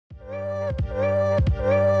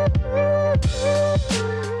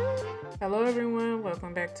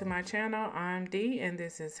welcome back to my channel. I'm Dee and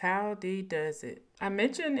this is How Dee Does It. I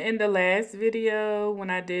mentioned in the last video when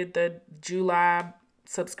I did the July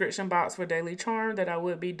subscription box for Daily Charme that I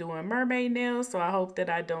would be doing mermaid nails, so I hope that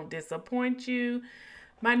I don't disappoint you.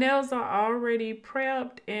 My nails are already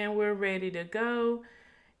prepped and we're ready to go.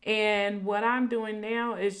 And what I'm doing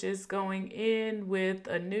now is just going in with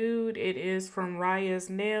a nude. It is from Raya's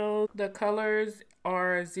Nails. The colors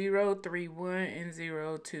are 031 and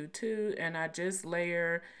 022, and I just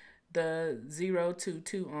layer the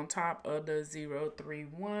 022 on top of the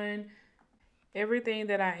 031. Everything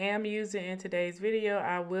that I am using in today's video,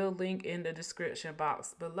 I will link in the description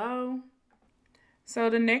box below.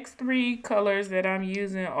 So the next three colors that I'm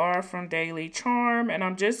using are from Daily Charme, and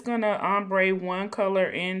I'm just going to ombre one color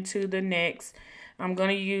into the next. I'm going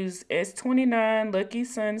to use S29 Lucky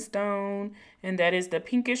Sunstone, and that is the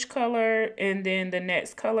pinkish color. And then the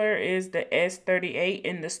next color is the S38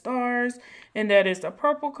 in the stars, and that is the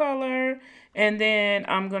purple color. And then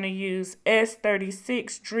I'm going to use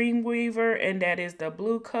S36 Dreamweaver, and that is the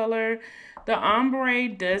blue color. The ombre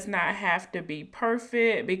does not have to be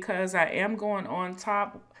perfect because I am going on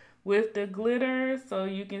top with the glitter. So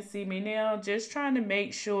you can see me now just trying to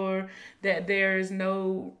make sure that there's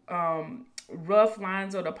no rough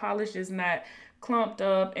lines or the polish is not clumped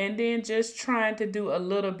up. And then just trying to do a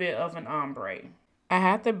little bit of an ombre. I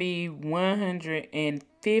have to be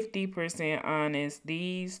 150% honest.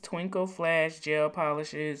 These Twinkle Flash gel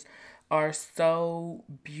polishes are so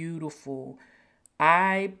beautiful.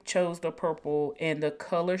 I chose the purple and the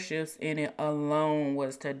color shifts in it alone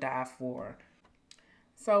was to die for.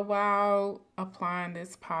 So while applying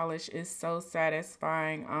this polish is so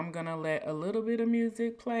satisfying, I'm going to let a little bit of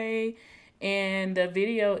music play. And the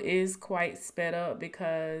video is quite sped up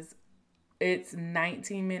because it's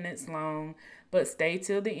 19 minutes long. But stay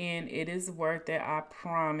till the end. It is worth it, I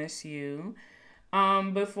promise you.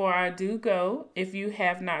 Before I do go, if you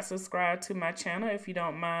have not subscribed to my channel, if you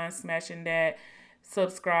don't mind smashing that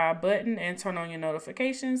subscribe button and turn on your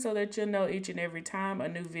notifications so that you'll know each and every time a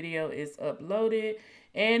new video is uploaded.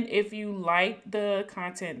 And if you like the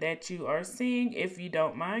content that you are seeing, if you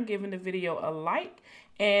don't mind giving the video a like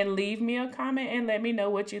and leave me a comment and let me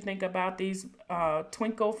know what you think about these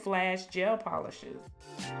Twinkle Flash gel polishes.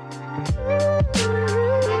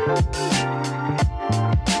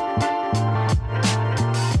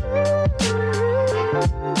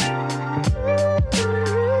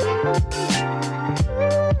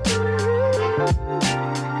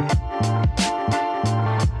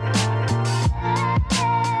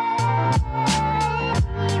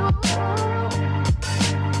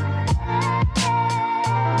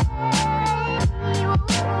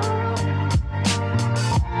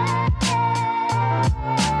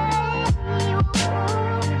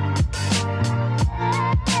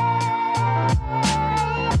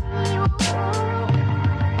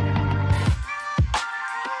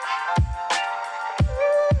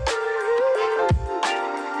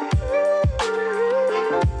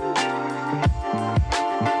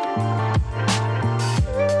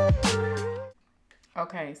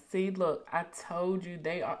 Okay, see, look, I told you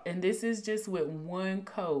they are, and this is just with one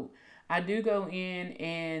coat. I do go in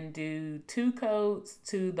and do 2 coats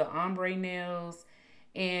to the ombre nails.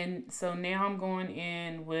 And so now I'm going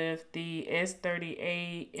in with the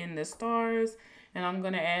S38 in the stars. And I'm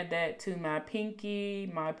going to add that to my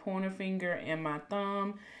pinky, my pointer finger, and my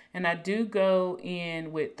thumb. And I do go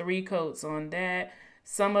in with 3 coats on that.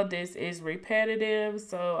 Some of this is repetitive,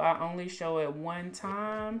 so I only show it one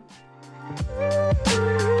time.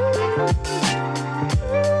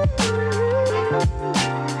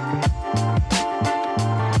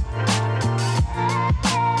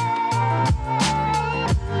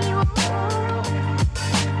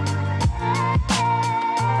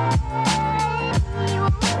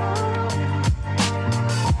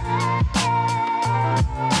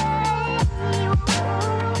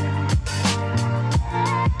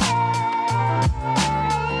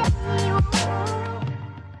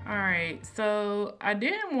 So I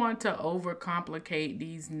didn't want to overcomplicate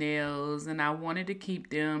these nails and I wanted to keep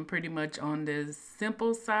them pretty much on the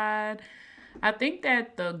simple side. I think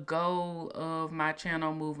that the goal of my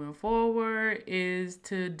channel moving forward is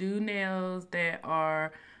to do nails that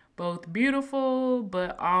are both beautiful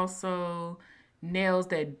but also nails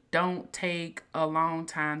that don't take a long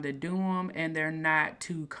time to do them and they're not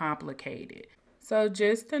too complicated. So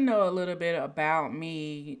just to know a little bit about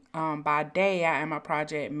me, by day I am a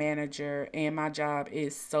project manager and my job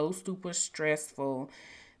is so super stressful.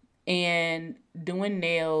 And doing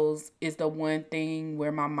nails is the one thing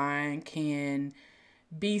where my mind can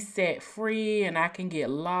be set free and I can get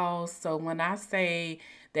lost. So when I say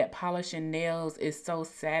that polishing nails is so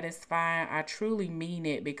satisfying, I truly mean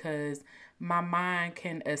it, because my mind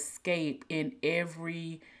can escape in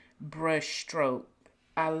every brush stroke.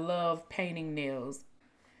 I love painting nails.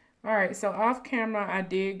 All right, so off camera, I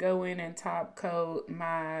did go in and top coat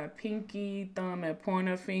my pinky, thumb, and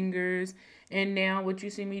pointer fingers. And now what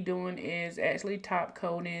you see me doing is actually top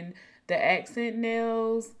coating the accent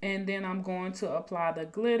nails. And then I'm going to apply the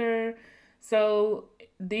glitter. So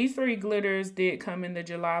these 3 glitters did come in the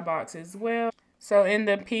July box as well. So in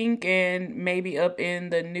the pink and maybe up in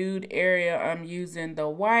the nude area, I'm using the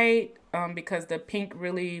white because the pink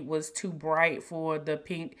really was too bright for the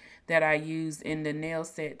pink that I used in the nail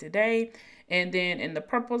set today. And then in the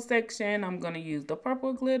purple section, I'm going to use the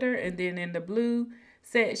purple glitter. And then in the blue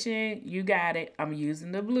section, you got it, I'm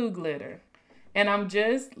using the blue glitter. And I'm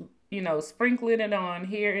just, you know, sprinkling it on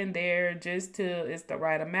here and there just till it's the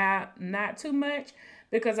right amount, not too much,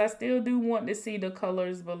 because I still do want to see the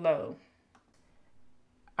colors below.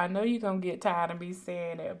 I know you're going to get tired of me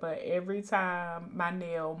saying that, but every time my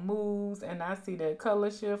nail moves and I see the color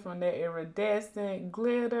shift from that iridescent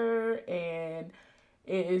glitter, and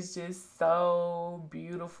it is just so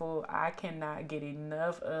beautiful. I cannot get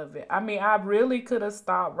enough of it. I mean, I really could have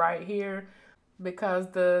stopped right here because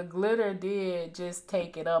the glitter did just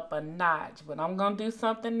take it up a notch, but I'm going to do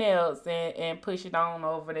something else and push it on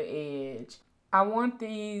over the edge. I want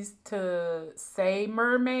these to say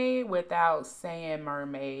mermaid without saying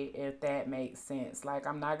mermaid, if that makes sense. Like,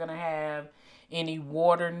 I'm not going to have any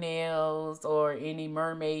water nails or any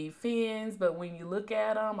mermaid fins, but when you look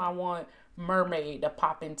at them, I want mermaid to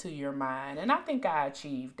pop into your mind. And I think I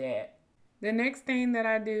achieved that. The next thing that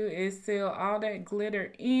I do is seal all that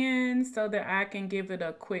glitter in so that I can give it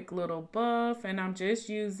a quick little buff. And I'm just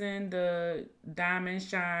using the Diamond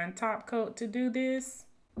Shine top coat to do this.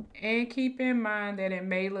 And keep in mind that it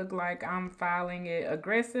may look like I'm filing it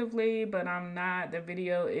aggressively, but I'm not. The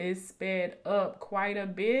video is sped up quite a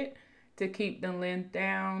bit to keep the length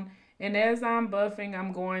down. And as I'm buffing,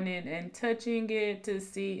 I'm going in and touching it to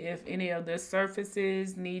see if any of the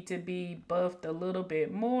surfaces need to be buffed a little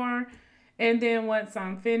bit more. And then once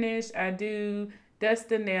I'm finished, I do dust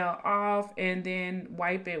the nail off and then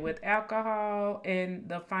wipe it with alcohol. And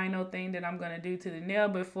the final thing that I'm going to do to the nail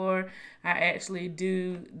before I actually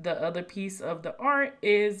do the other piece of the art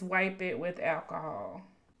is wipe it with alcohol.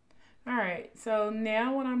 All right, so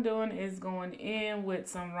now what I'm doing is going in with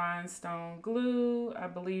some rhinestone glue. I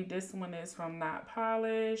believe this one is from Not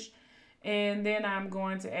Polished. And then I'm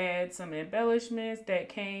going to add some embellishments that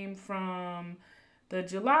came from the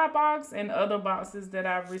July box and other boxes that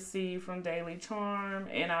I've received from Daily Charme.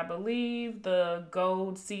 And I believe the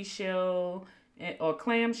gold seashell or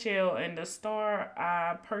clamshell and the star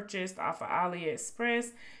I purchased off of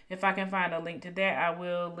AliExpress. If I can find a link to that, I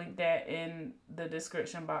will link that in the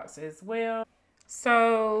description box as well.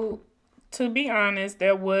 So to be honest,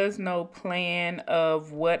 there was no plan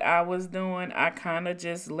of what I was doing. I kind of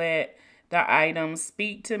just let the items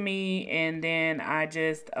speak to me, and then I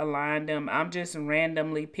just align them. I'm just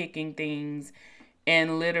randomly picking things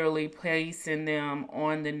and literally placing them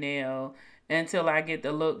on the nail until I get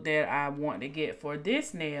the look that I want to get for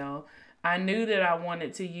this nail. I knew that I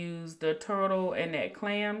wanted to use the turtle and that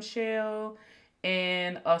clamshell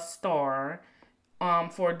and a star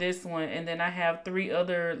for this one. And then I have 3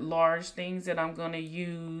 other large things that I'm going to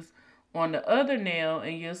use on the other nail,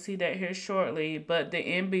 and you'll see that here shortly. But the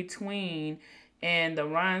in-between and the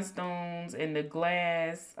rhinestones and the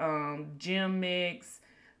glass gem mix,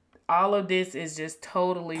 all of this is just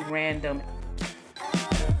totally random.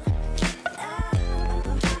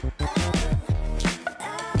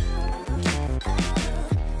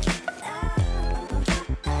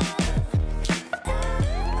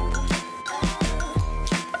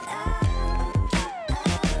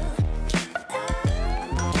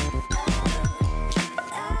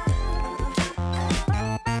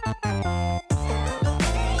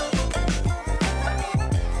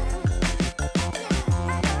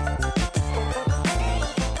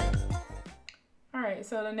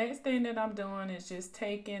 So the next thing that I'm doing is just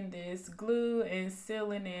taking this glue and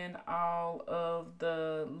sealing in all of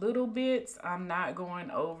the little bits. I'm not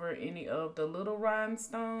going over any of the little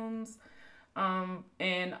rhinestones.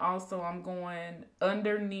 And also I'm going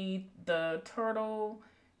underneath the turtle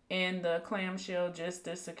and the clamshell just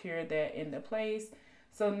to secure that into place.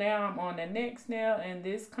 So now I'm on the next nail, and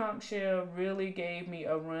this conch shell really gave me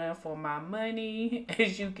a run for my money,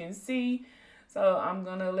 as you can see. So I'm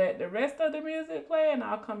going to let the rest of the music play, and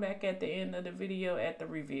I'll come back at the end of the video at the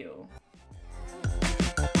reveal.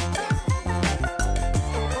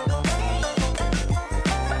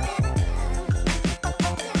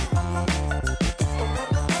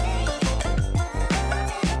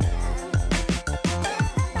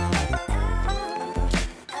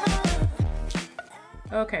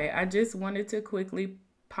 Okay, I just wanted to quickly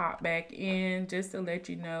pop back in just to let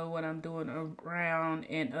you know what I'm doing around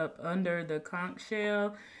and up under the conch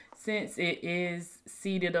shell, since it is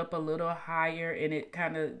seated up a little higher and it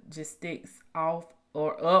kind of just sticks off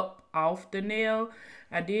or up off the nail.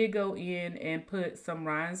 I did go in and put some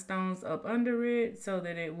rhinestones up under it so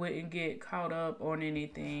that it wouldn't get caught up on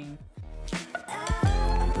anything.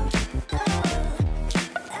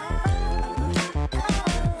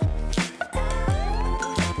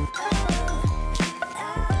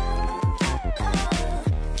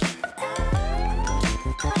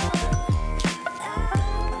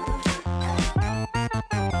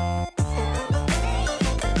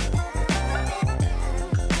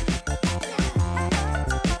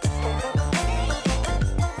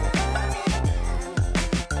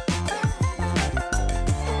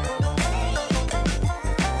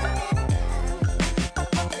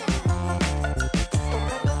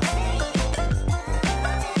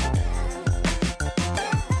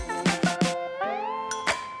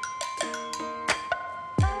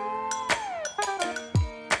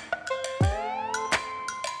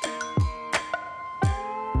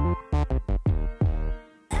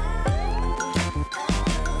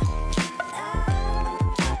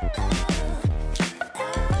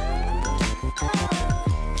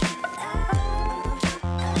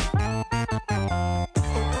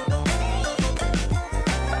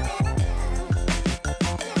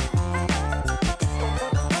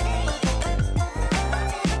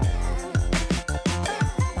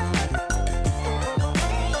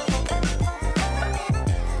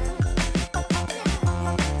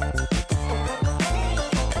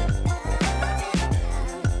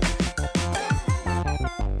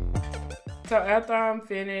 So after I'm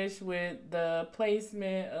finished with the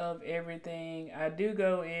placement of everything, I do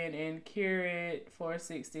go in and cure it for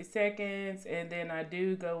 60 seconds. And then I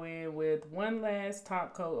do go in with one last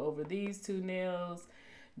top coat over these two nails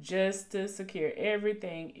just to secure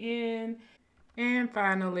everything in. And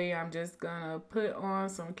finally, I'm just gonna put on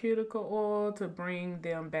some cuticle oil to bring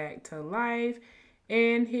them back to life.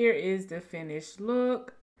 And here is the finished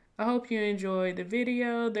look. I hope you enjoyed the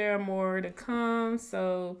video. There are more to come,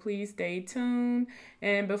 so please stay tuned.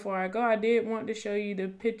 And before I go, I did want to show you the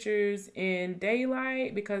pictures in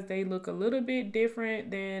daylight because they look a little bit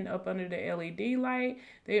different than up under the LED light.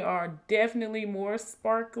 They are definitely more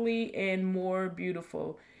sparkly and more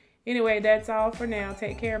beautiful. Anyway, that's all for now.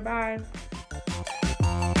 Take care. Bye.